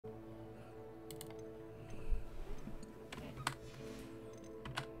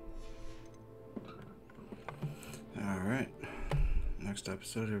next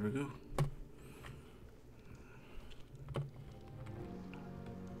episode. Here we go.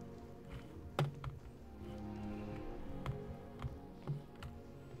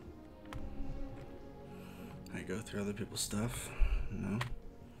 I go through other people's stuff. No.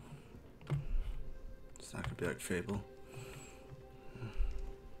 It's not gonna be like Fable.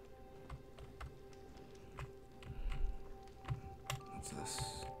 What's this?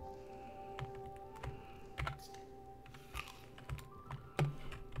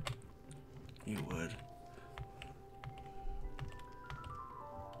 You would.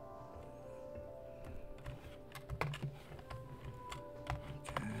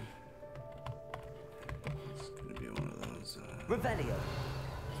 Okay. It's gonna be one of those. Revelio.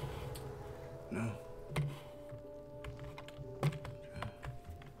 No.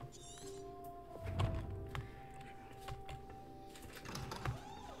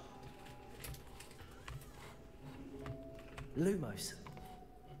 Lumos.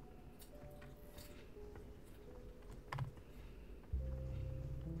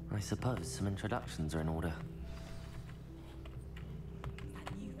 I suppose some introductions are in order.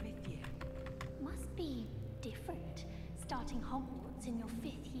 That new fifth year. Must be different, starting Hogwarts in your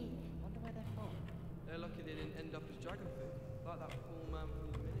 5th year. Wonder where they're from. They're lucky they didn't end up as dragon food, like that poor man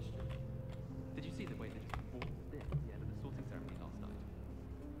from the ministry. Did you see the way they just walked in at the end of the sorting ceremony last night?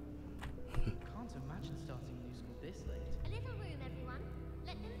 Can't imagine starting a new school this late. A little room, everyone.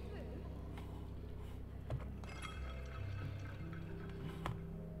 Let them through.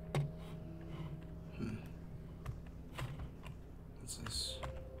 What's this?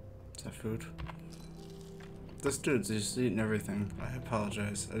 Is that food? This dude's just eating everything. I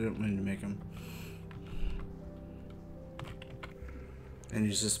apologize. I didn't mean to make him. And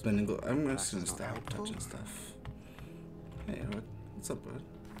he's just spinning. I'm just gonna stop touching stuff. Hey, what's up, bud?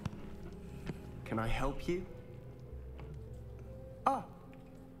 Can I help you? Ah,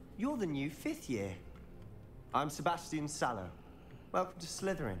 you're the new 5th year. I'm Sebastian Sallow. Welcome to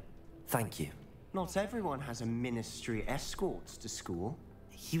Slytherin. Thank you. Not everyone has a ministry escort to school.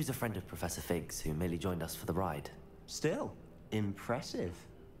 He was a friend of Professor Fig's who merely joined us for the ride. Still, impressive.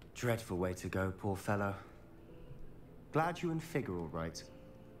 Dreadful way to go, poor fellow. Glad you and Fig are all right.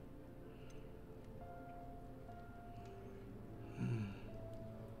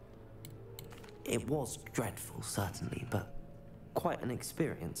 It was dreadful, certainly, but quite an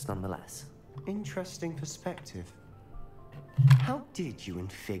experience nonetheless. Interesting perspective. How did you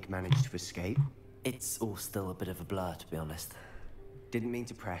and Fig manage to escape? It's all still a bit of a blur, to be honest. Didn't mean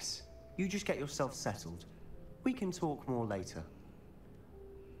to press. You just get yourself settled. We can talk more later.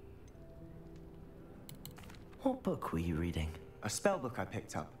 What book were you reading? A spell book I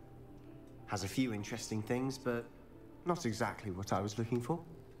picked up. Has a few interesting things, but not exactly what I was looking for.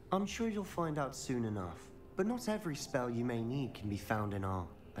 I'm sure you'll find out soon enough. But not every spell you may need can be found in our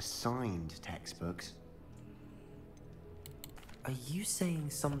assigned textbooks. Are you saying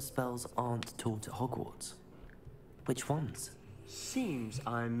some spells aren't taught at Hogwarts? Which ones? Seems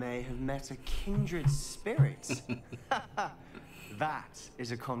I may have met a kindred spirit. That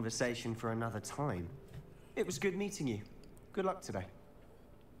is a conversation for another time. It was good meeting you. Good luck today.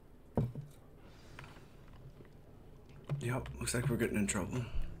 Yep, looks like we're getting in trouble.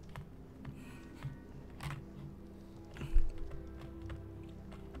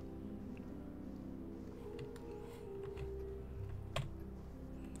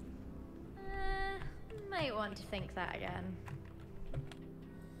 Might want to think that again.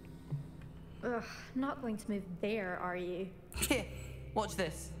 Ugh, not going to move there, are you? Here, watch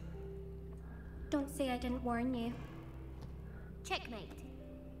this. Don't say I didn't warn you. Checkmate.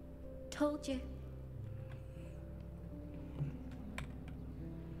 Told you.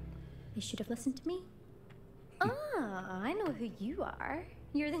 You should have listened to me. Ah, I know who you are.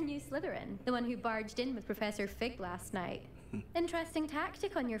 You're the new Slytherin, the one who barged in with Professor Fig last night. Interesting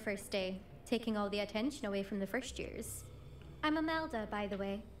tactic on your first day, taking all the attention away from the first years. I'm Imelda, by the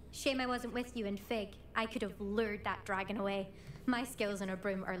way. Shame I wasn't with you in Fig. I could have lured that dragon away. My skills on a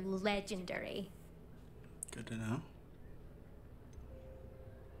broom are legendary. Good to know.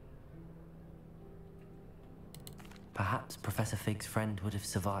 Perhaps Professor Fig's friend would have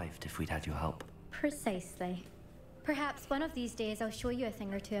survived if we'd had your help. Precisely. Perhaps one of these days I'll show you a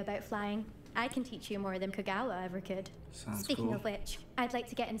thing or two about flying. I can teach you more than Kogawa ever could. Sounds Speaking cool. of which, I'd like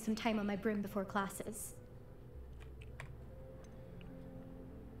to get in some time on my broom before classes.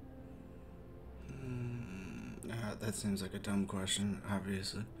 That seems like a dumb question,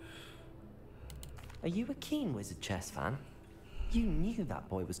 obviously. Are you a keen Wizard chess fan? You knew that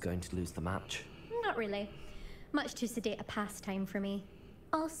boy was going to lose the match. Not really. Much too sedate a pastime for me.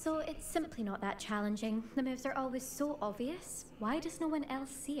 Also, it's simply not that challenging. The moves are always so obvious. Why does no one else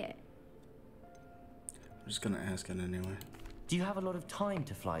see it? I'm just gonna ask it anyway. Do you have a lot of time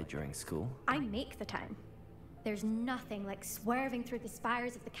to fly during school? I make the time. There's nothing like swerving through the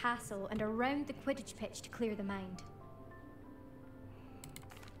spires of the castle and around the Quidditch pitch to clear the mind.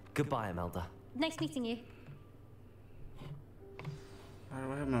 Goodbye, Imelda. Nice meeting you. Why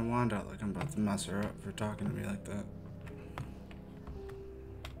do I have my wand out like I'm about to mess her up for talking to me like that?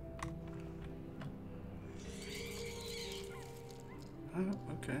 Oh,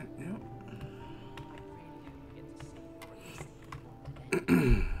 okay, yep.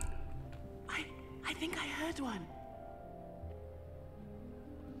 I think I heard one.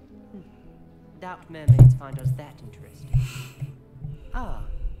 Doubt mermaids find us that interesting. Ah,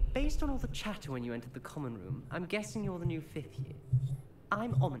 based on all the chatter when you entered the common room, I'm guessing you're the new 5th year.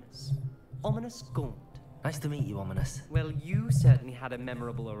 I'm Ominous. Ominous Gaunt. Nice to meet you, Ominous. Well, you certainly had a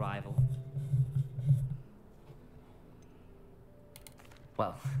memorable arrival.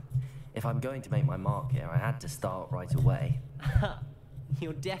 Well, if I'm going to make my mark here, I had to start right away.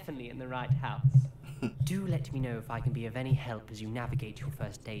 You're definitely in the right house. Do let me know if I can be of any help as you navigate your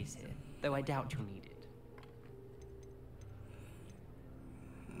first days here, though I doubt you'll need it.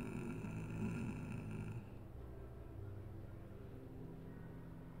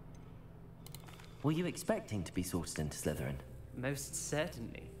 Were you expecting to be sorted into Slytherin? Most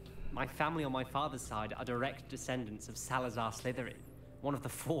certainly. My family on my father's side are direct descendants of Salazar Slytherin, one of the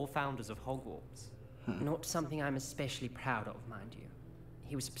 4 founders of Hogwarts. Not something I'm especially proud of, mind you.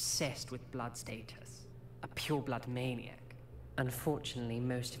 He was obsessed with blood status, a pure-blood maniac. Unfortunately,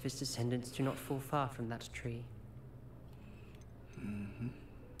 most of his descendants do not fall far from that tree.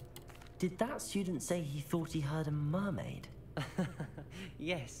 Did that student say he thought he heard a mermaid?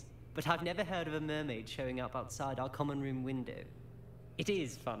 Yes, but I've never heard of a mermaid showing up outside our common room window. It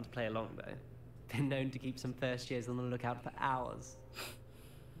is fun to play along, though. Been known to keep some first years on the lookout for hours.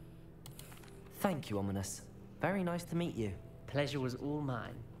 Thank you, Ominous. Very nice to meet you. Pleasure was all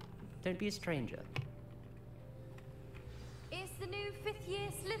mine. Don't be a stranger. Is the new 5th year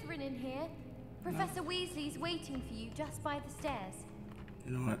Slytherin in here? Professor Weasley's waiting for you just by the stairs.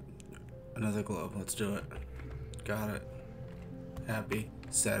 You know what? Another globe. Let's do it. Got it. Happy.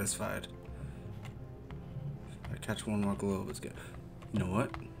 Satisfied. If I catch one more globe, it's good. You know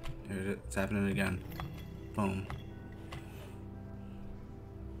what? Here it is. It's happening again. Boom.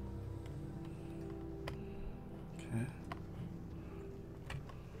 Okay.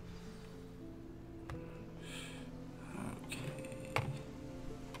 Okay.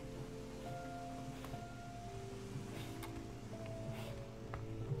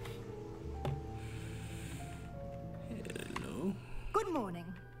 Hello. Good morning.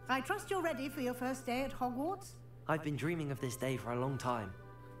 I trust you're ready for your first day at Hogwarts? I've been dreaming of this day for a long time.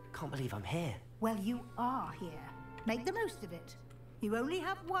 Can't believe I'm here. Well, you are here. Make the most of it. You only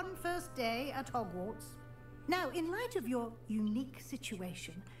have one first day at Hogwarts. Now, in light of your unique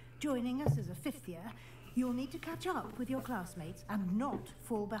situation, joining us as a 5th year, you'll need to catch up with your classmates and not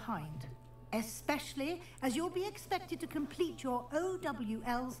fall behind. Especially as you'll be expected to complete your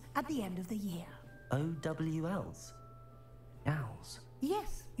OWLs at the end of the year. OWLs? Owls?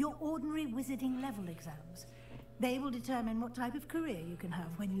 Yes, your ordinary wizarding level exams. They will determine what type of career you can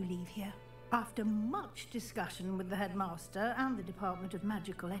have when you leave here. After much discussion with the headmaster and the Department of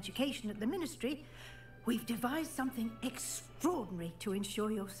Magical Education at the Ministry, we've devised something extraordinary to ensure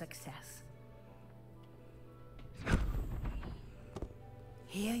your success.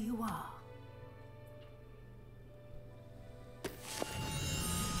 Here you are.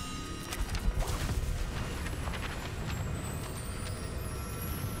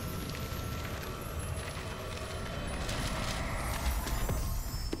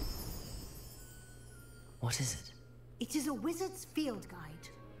 What is it? It is a wizard's field guide.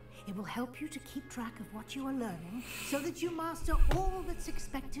 It will help you to keep track of what you are learning so that you master all that's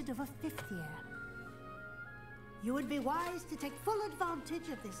expected of a 5th year. You would be wise to take full advantage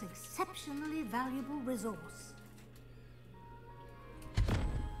of this exceptionally valuable resource.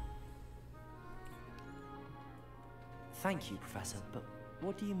 Thank you, Professor, but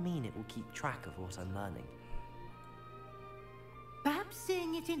what do you mean it will keep track of what I'm learning? Perhaps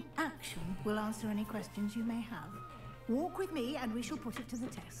seeing it in action will answer any questions you may have. Walk with me and we shall put it to the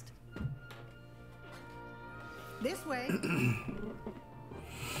test. This way.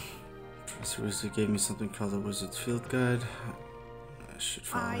 Professor Weasley gave me something called the Wizard's Field Guide. I should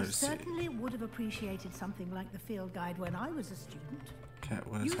follow her I to see. certainly would have appreciated something like the field guide when I was a student. Okay,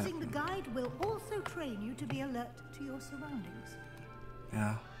 what is Using happening? the guide will also train you to be alert to your surroundings.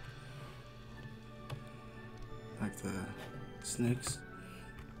 Yeah. Like the snakes.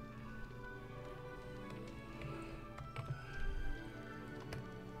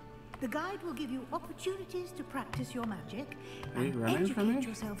 The guide will give you opportunities to practice your magic Are you and running from me? educate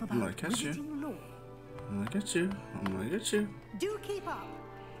yourself I'm gonna about catch you. wizarding lore. I'm gonna get you. I'm gonna get you. Do keep up.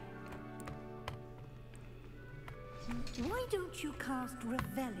 Why don't you cast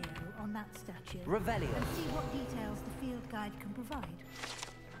Revelio on that statue? Revelio. And see what details the field guide can provide.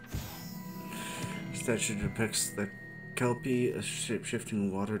 Statue depicts the Kelpie, a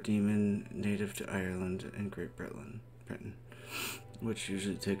shape-shifting water demon native to Ireland and Great Britain, which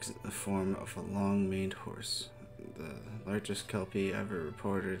usually takes the form of a long-maned horse. The largest Kelpie ever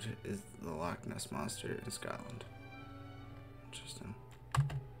reported is the Loch Ness Monster in Scotland. Interesting.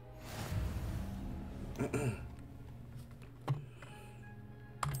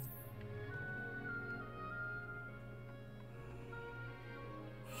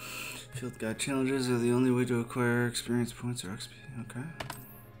 Field guide challenges are the only way to acquire experience points or XP. Okay.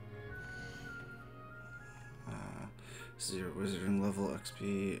 This is your wizarding level.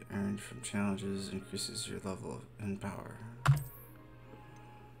 XP earned from challenges increases your level in power.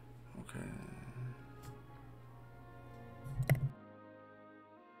 Okay.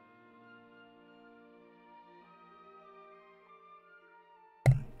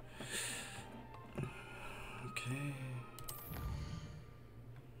 Okay.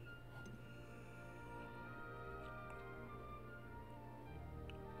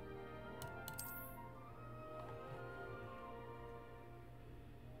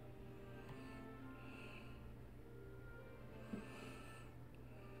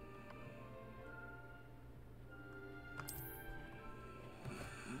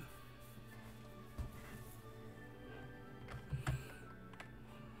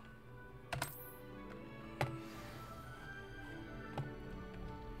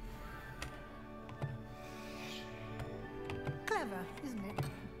 Clever, isn't it?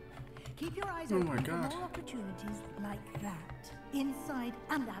 Keep your eyes Oh open my for God. more opportunities like that, inside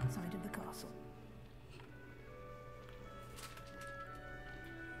and outside of the castle.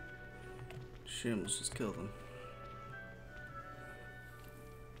 She almost just killed him.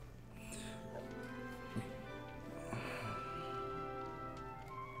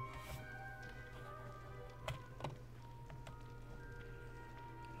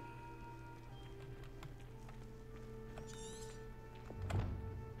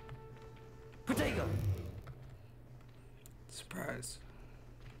 Protego! Surprise.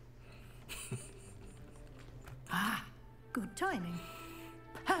 Good timing.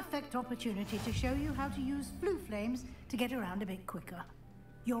 Perfect opportunity to show you how to use blue flames to get around a bit quicker.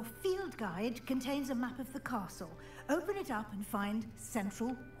 Your field guide contains a map of the castle. Open it up and find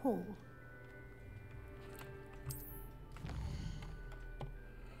Central Hall.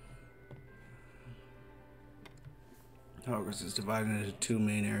 Hogwarts is divided into two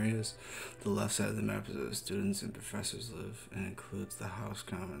main areas. The left side of the map is where the students and professors live and includes the house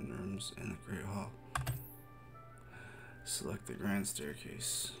common rooms and the Great Hall. Select the grand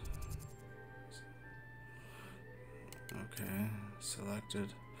staircase. Okay, selected.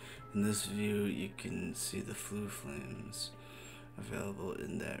 In this view, you can see the flue flames available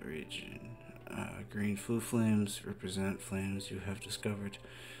in that region. Green flue flames represent flames you have discovered,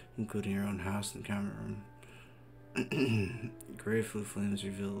 including your own house and common room. Gray flue flames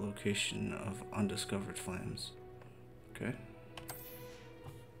reveal the location of undiscovered flames. Okay.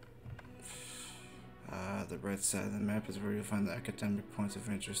 The right side of the map is where you'll find the academic points of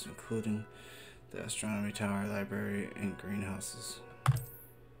interest, including the astronomy tower, library, and greenhouses.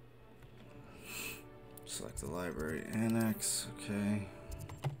 Select the library annex. Okay.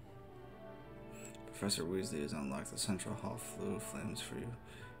 Professor Weasley has unlocked the Central Hall flue flames for you.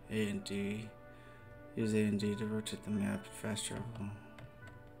 A and D. Use A and D to rotate the map and fast travel.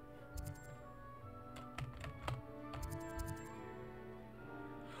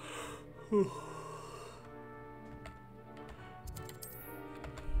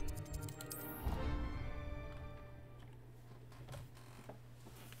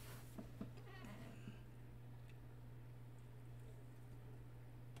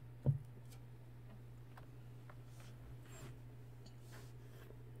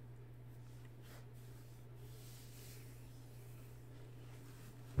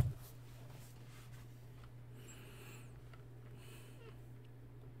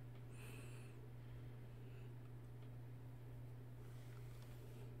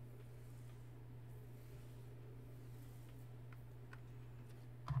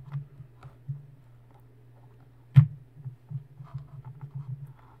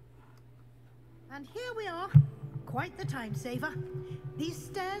 And here we are. Quite the time saver. These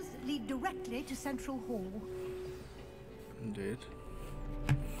stairs lead directly to Central Hall. Indeed.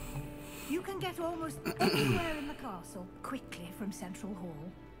 You can get almost anywhere in the castle quickly from Central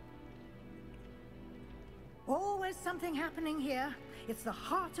Hall. Always something happening here. It's the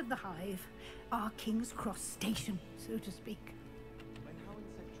heart of the hive. Our King's Cross station, so to speak. And how in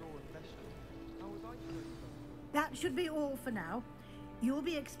St. Draw and Flesham? How was I to know? That should be all for now. You'll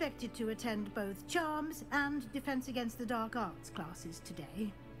be expected to attend both Charms and Defense Against the Dark Arts classes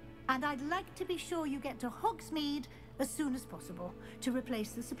today. And I'd like to be sure you get to Hogsmeade as soon as possible to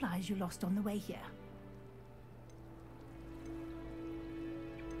replace the supplies you lost on the way here.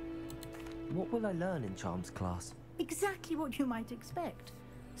 What will I learn in Charms class? Exactly what you might expect.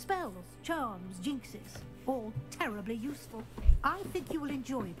 Spells, charms, jinxes, all terribly useful. I think you will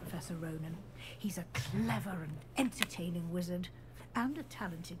enjoy Professor Ronan. He's a clever and entertaining wizard, and a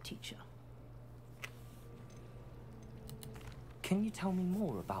talented teacher. Can you tell me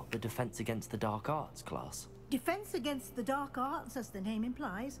more about the Defense Against the Dark Arts class? Defense Against the Dark Arts, as the name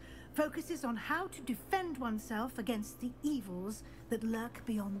implies, focuses on how to defend oneself against the evils that lurk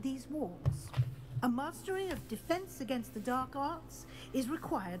beyond these walls. A mastery of Defense Against the Dark Arts is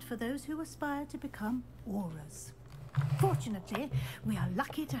required for those who aspire to become auras. Fortunately, we are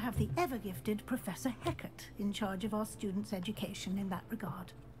lucky to have the ever-gifted Professor Hecat in charge of our students' education in that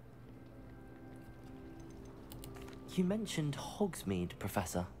regard. You mentioned Hogsmeade,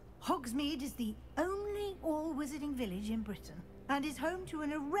 Professor. Hogsmeade is the only all-wizarding village in Britain, and is home to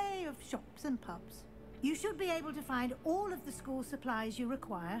an array of shops and pubs. You should be able to find all of the school supplies you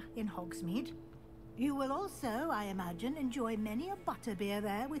require in Hogsmeade. You will also, I imagine, enjoy many a butterbeer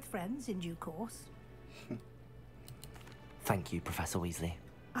there with friends in due course. Thank you, Professor Weasley.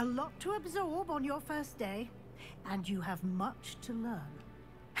 A lot to absorb on your first day, and you have much to learn.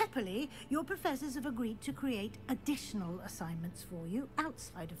 Happily, your professors have agreed to create additional assignments for you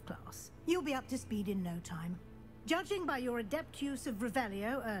outside of class. You'll be up to speed in no time. Judging by your adept use of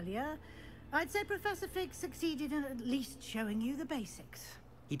Revelio earlier, I'd say Professor Fig succeeded in at least showing you the basics.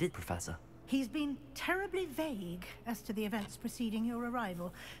 He did, Professor. He's been terribly vague as to the events preceding your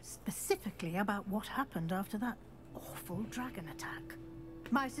arrival, specifically about what happened after that awful dragon attack.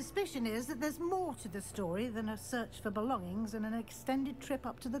 My suspicion is that there's more to the story than a search for belongings and an extended trip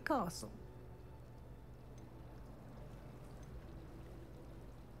up to the castle.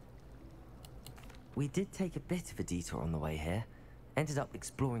 We did take a bit of a detour on the way here. Ended up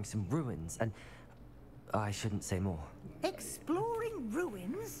exploring some ruins and... I shouldn't say more. Exploring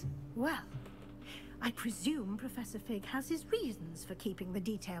ruins? Well, I presume Professor Fig has his reasons for keeping the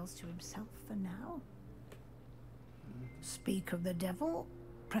details to himself for now. Speak of the devil,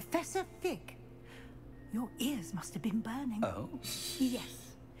 Professor Fig. Your ears must have been burning. Oh?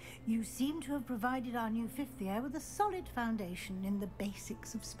 Yes. You seem to have provided our new fifth year with a solid foundation in the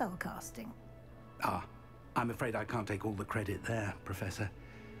basics of spellcasting. Ah, I'm afraid I can't take all the credit there, Professor.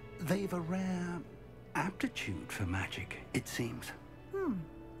 They've a rare aptitude for magic, it seems.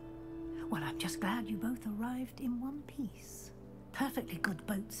 Well, I'm just glad you both arrived in one piece. Perfectly good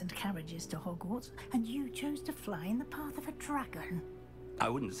boats and carriages to Hogwarts, and you chose to fly in the path of a dragon. I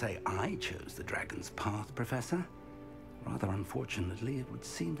wouldn't say I chose the dragon's path, Professor. Rather unfortunately, it would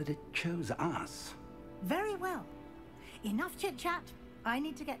seem that it chose us. Very well. Enough chit-chat. I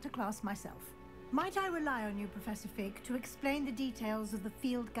need to get to class myself. Might I rely on you, Professor Fig, to explain the details of the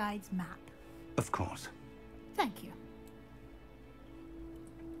field guide's map? Of course. Thank you.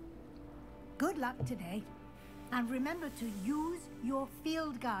 Good luck today. And remember to use your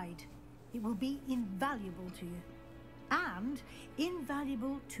field guide. It will be invaluable to you. And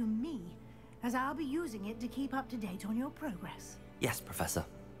invaluable to me, as I'll be using it to keep up to date on your progress. Yes, Professor.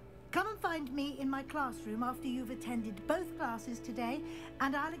 Come and find me in my classroom after you've attended both classes today,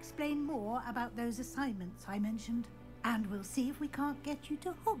 and I'll explain more about those assignments I mentioned. And we'll see if we can't get you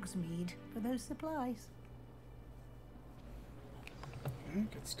to Hogsmeade for those supplies. Okay,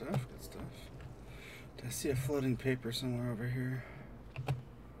 good stuff, good stuff. Did I see a floating paper somewhere over here?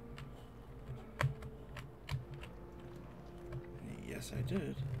 Yes, I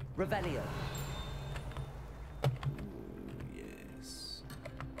did. Revelio. Ooh, yes.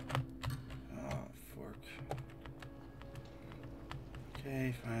 Oh, fork.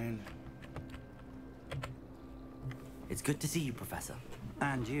 Okay, fine. It's good to see you, Professor.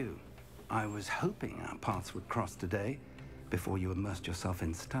 And you. I was hoping our paths would cross today, before you immersed yourself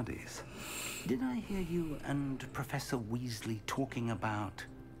in studies. Did I hear you and Professor Weasley talking about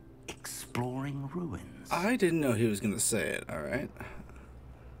exploring ruins? I didn't know he was going to say it, alright?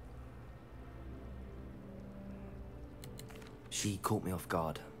 She caught me off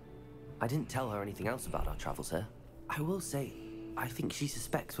guard. I didn't tell her anything else about our travels here. I will say, I think she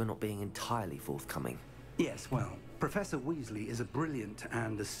suspects we're not being entirely forthcoming. Yes, well, Professor Weasley is a brilliant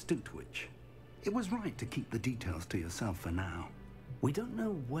and astute witch. It was right to keep the details to yourself for now. We don't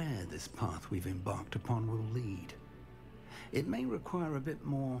know where this path we've embarked upon will lead. It may require a bit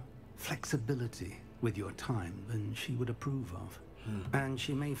more flexibility with your time than she would approve of. And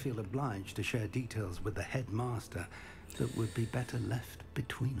she may feel obliged to share details with the headmaster that would be better left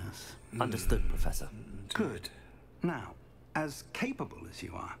between us. Understood, Professor. Good. Now, as capable as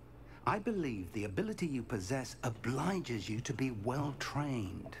you are, I believe the ability you possess obliges you to be well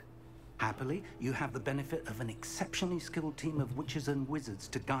trained. Happily, you have the benefit of an exceptionally skilled team of witches and wizards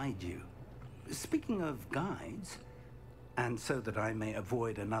to guide you. Speaking of guides, and so that I may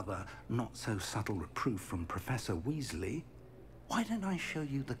avoid another not-so-subtle reproof from Professor Weasley, why don't I show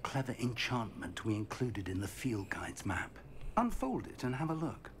you the clever enchantment we included in the field guide's map? Unfold it and have a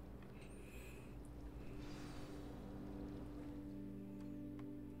look.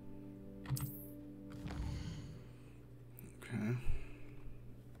 Okay.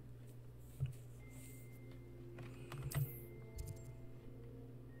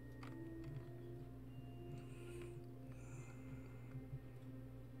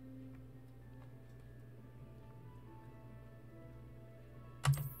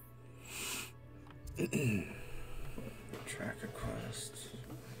 Track a quest.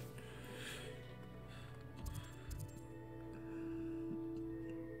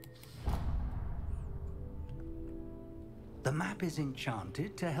 The map is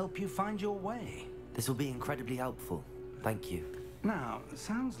enchanted to help you find your way. This will be incredibly helpful. Thank you. Now,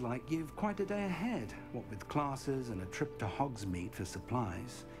 sounds like you've quite a day ahead, what with classes and a trip to Hogsmeade for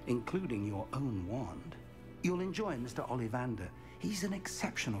supplies, including your own wand. You'll enjoy Mr. Ollivander. He's an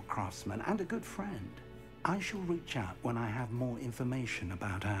exceptional craftsman and a good friend. I shall reach out when I have more information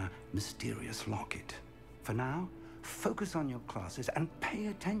about our mysterious locket. For now, focus on your classes and pay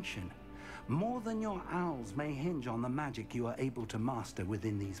attention. More than your owls may hinge on the magic you are able to master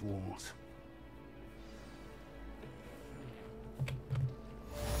within these walls.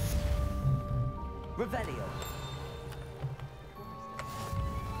 Revelio.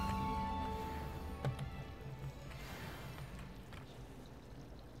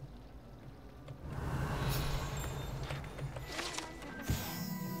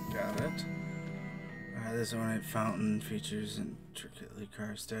 Got it. This ornate fountain features intricately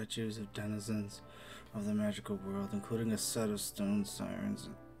carved statues of denizens of the magical world, including a set of stone sirens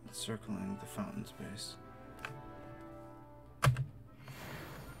encircling the fountain's base.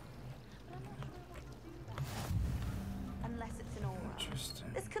 Unless it's an aura. Interesting.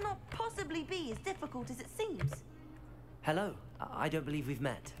 This cannot possibly be as difficult as it seems. Hello. I don't believe we've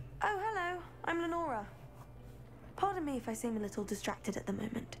met. Oh, hello. I'm Lenora. Pardon me if I seem a little distracted at the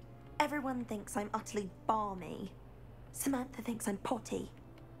moment. Everyone thinks I'm utterly balmy. Samantha thinks I'm potty.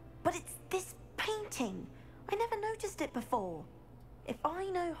 But it's this painting. I never noticed it before. If I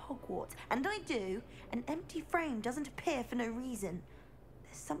know Hogwarts, and I do, an empty frame doesn't appear for no reason.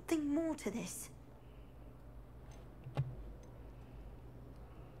 There's something more to this.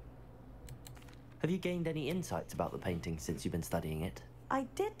 Have you gained any insights about the painting since you've been studying it? I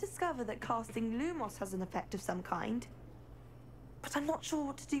did discover that casting Lumos has an effect of some kind. But I'm not sure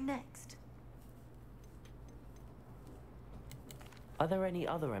what to do next. Are there any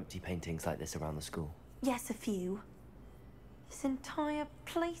other empty paintings like this around the school? Yes, a few. This entire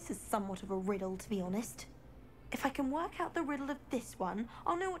place is somewhat of a riddle, to be honest. If I can work out the riddle of this one,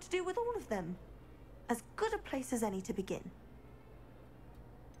 I'll know what to do with all of them. As good a place as any to begin.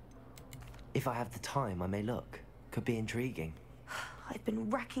 If I have the time, I may look. Could be intriguing. I've been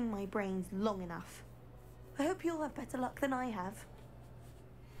racking my brains long enough. I hope you'll have better luck than I have.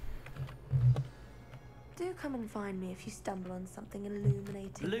 Do come and find me if you stumble on something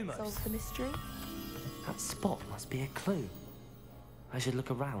illuminating that solves the mystery. That spot must be a clue. I should look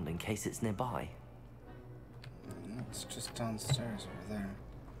around in case it's nearby. It's just downstairs over there.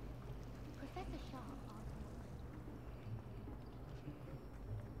 Professor Sharp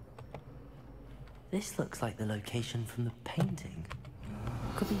This looks like the location from the painting.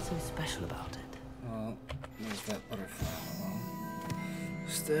 What could be so special about it? Well, there's that butterfly alone.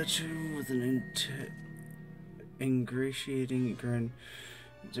 Statue with an ingratiating grin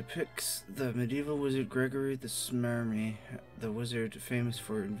depicts the medieval wizard Gregory the Smarmy, the wizard famous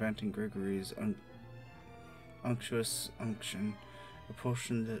for inventing Gregory's unctuous unction, a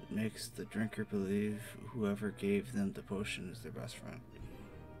potion that makes the drinker believe whoever gave them the potion is their best friend.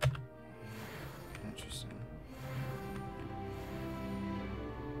 Interesting.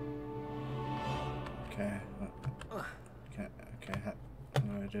 Okay. Okay. What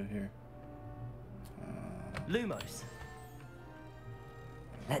do I do here? Lumos.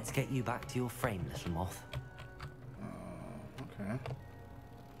 Let's get you back to your frame, little moth. Okay.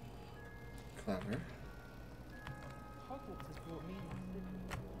 Clever. Hogwarts has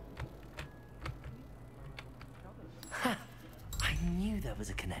Ha! I knew there was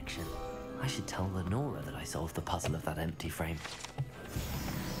a connection. I should tell Lenora that I solved the puzzle of that empty frame.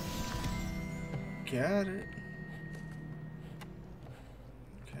 Got it.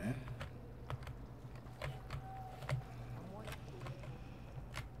 Okay.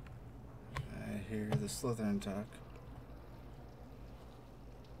 I hear the Slytherin talk.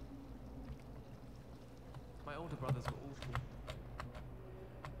 My older brothers were awful.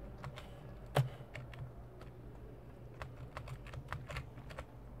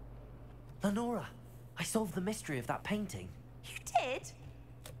 Lenora, I solved the mystery of that painting. You did?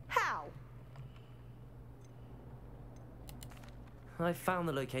 How? I found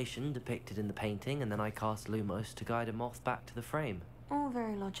the location depicted in the painting, and then I cast Lumos to guide a moth back to the frame. All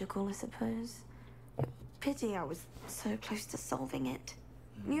very logical, I suppose. Pity I was so close to solving it.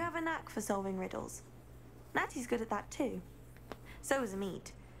 You have a knack for solving riddles. Natty's good at that too. So is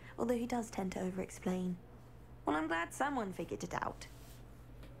Amit, although he does tend to over-explain. Well, I'm glad someone figured it out.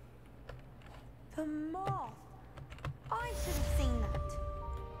 The moth! I should have seen that.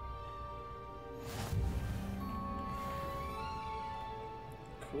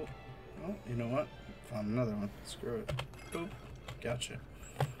 Cool. Well, you know what? Found another one. Screw it. Boop. Gotcha.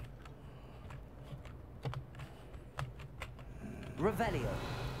 Revelio.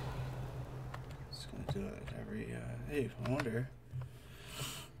 Just gonna do it every, hey, I wonder.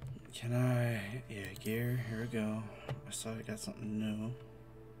 Can I, yeah, gear, here we go. I saw I got something new.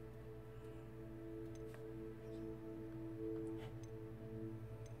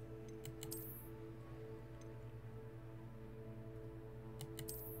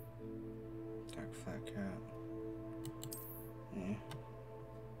 Dark flat cap. Yeah.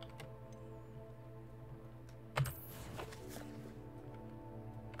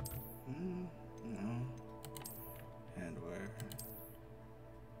 No. Handwear.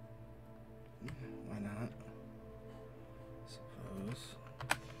 Why not? Suppose.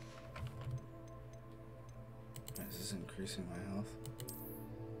 Is this increasing my health?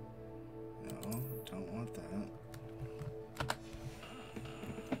 No, don't want that.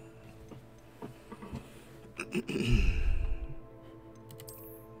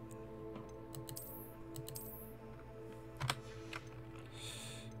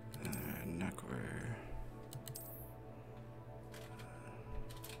 Neckwear.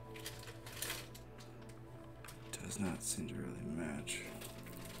 Does not seem to really match.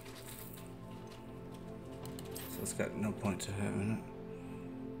 So it's got no point to having it.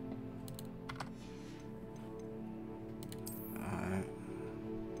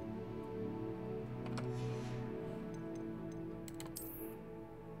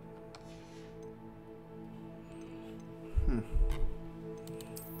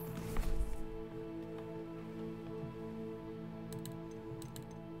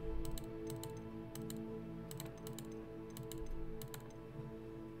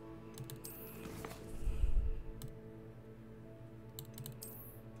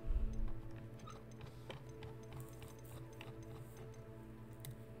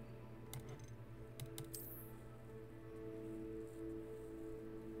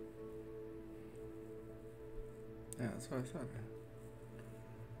 Yeah, that's what I thought.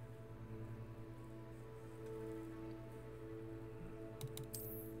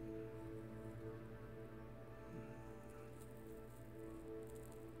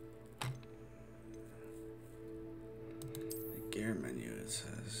 The gear menu, it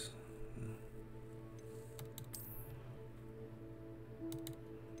says.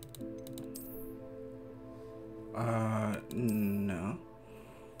 No.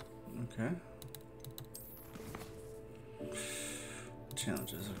 Okay.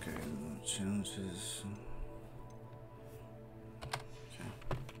 Challenges, okay. Challenges. Okay.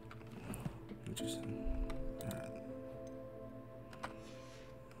 Interesting. Alright.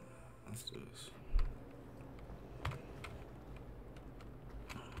 Let's do this.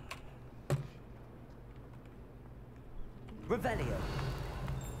 Revelio.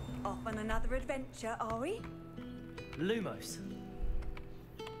 Off on another adventure, are we? Lumos.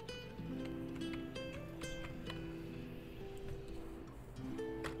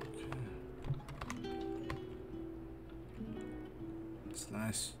 It's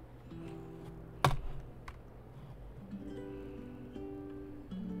nice.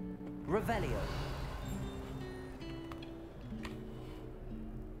 Revelio.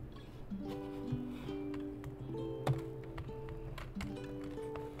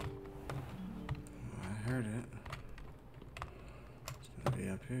 I heard it. It's gonna be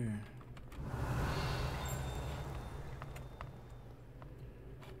up here.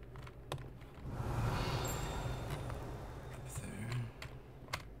 Up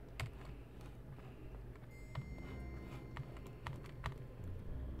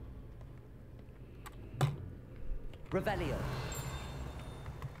Revelio.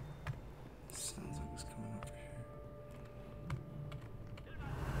 Sounds like it's coming over here.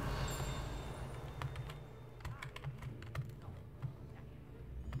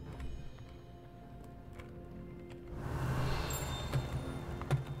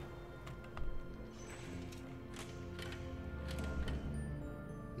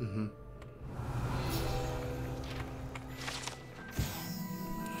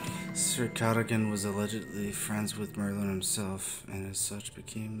 Sir Cadogan was allegedly friends with Merlin himself, and as such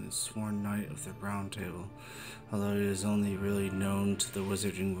became the sworn knight of the Round Table. Although he is only really known to the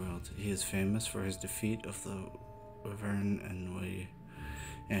wizarding world, he is famous for his defeat of the Wyvern and Way,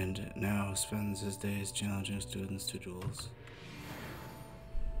 and now spends his days challenging students to duels.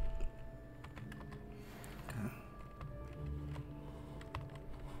 Okay.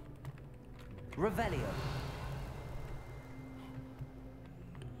 Revelio.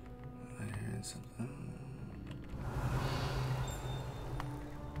 I heard something.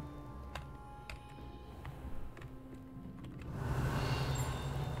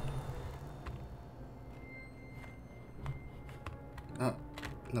 Oh,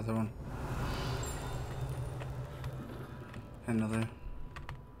 another one. Another.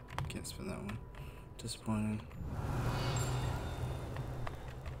 Can't spin that one. Disappointing.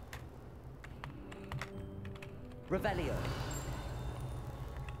 Revelio.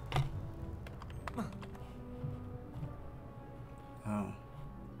 Oh.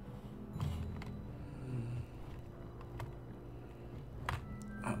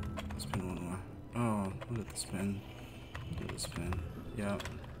 Oh, spin one more. Oh, look at the spin. Look at the spin. Yep.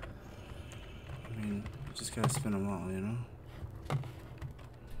 I mean, you just gotta spin them all, you know?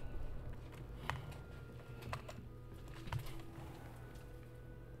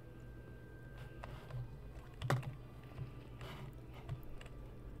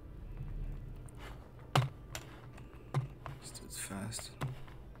 This dude's fast.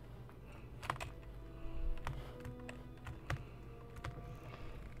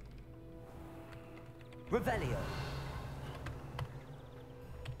 Revelio.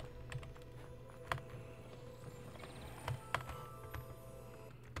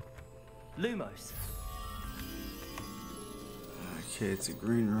 Lumos. Okay, it's a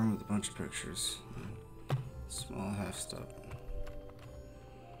green room with a bunch of pictures. Small half step.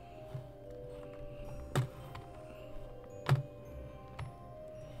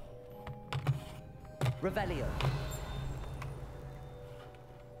 Revelio.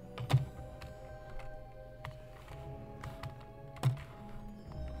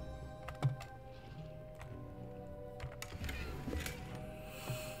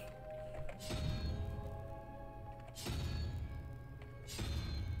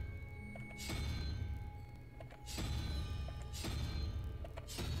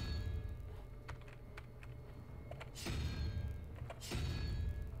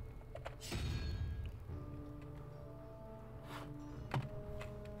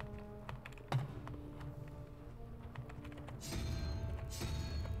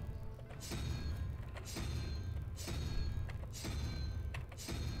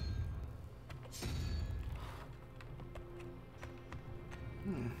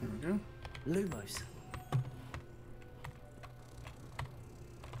 Here we go. Lumos.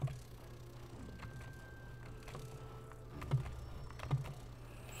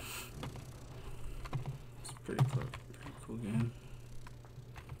 It's pretty cool. Pretty cool game.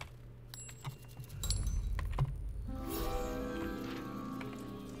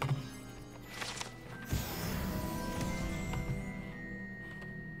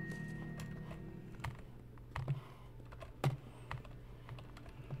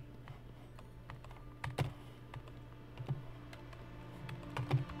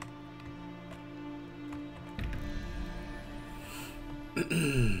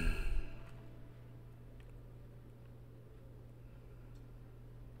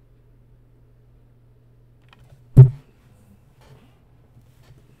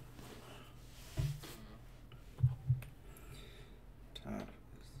 Top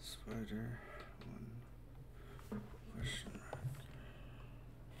is the spider. One question mark.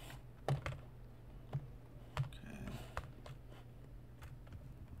 Okay.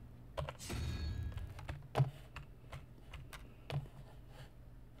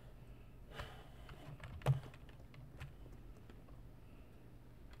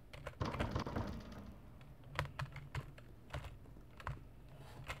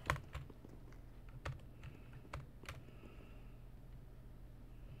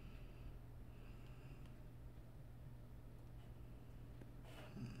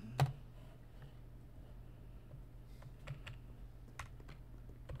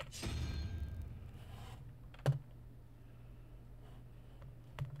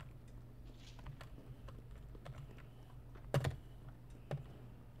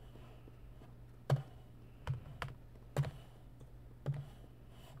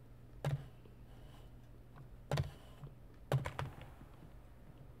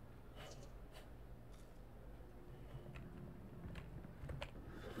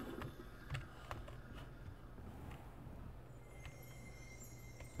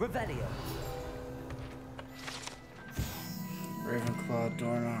 Revelio. Ravenclaw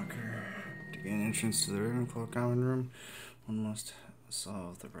door knocker. To gain entrance to the Ravenclaw common room, one must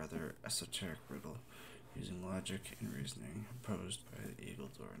solve the rather esoteric riddle using logic and reasoning posed by the eagle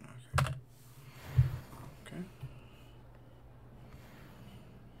door knocker. Okay.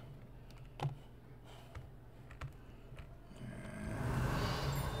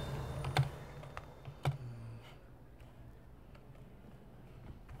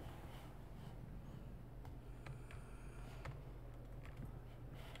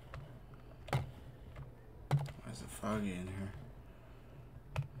 Why is it foggy in here?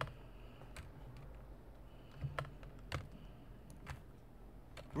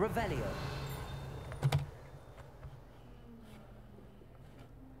 Revelio.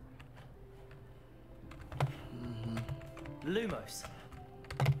 Lumos.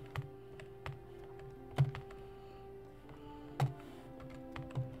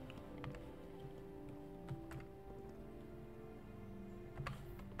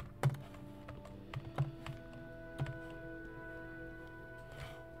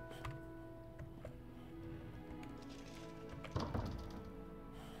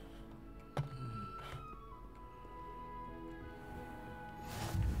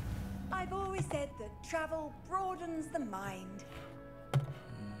 I've always said that travel broadens the mind.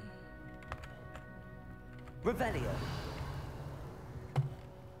 Revelio.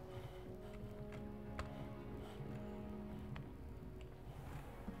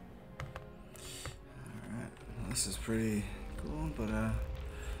 Alright, well, this is pretty cool, but I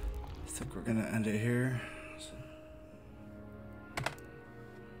think we're gonna end it here.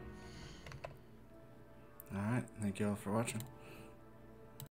 Alright, thank you all for watching.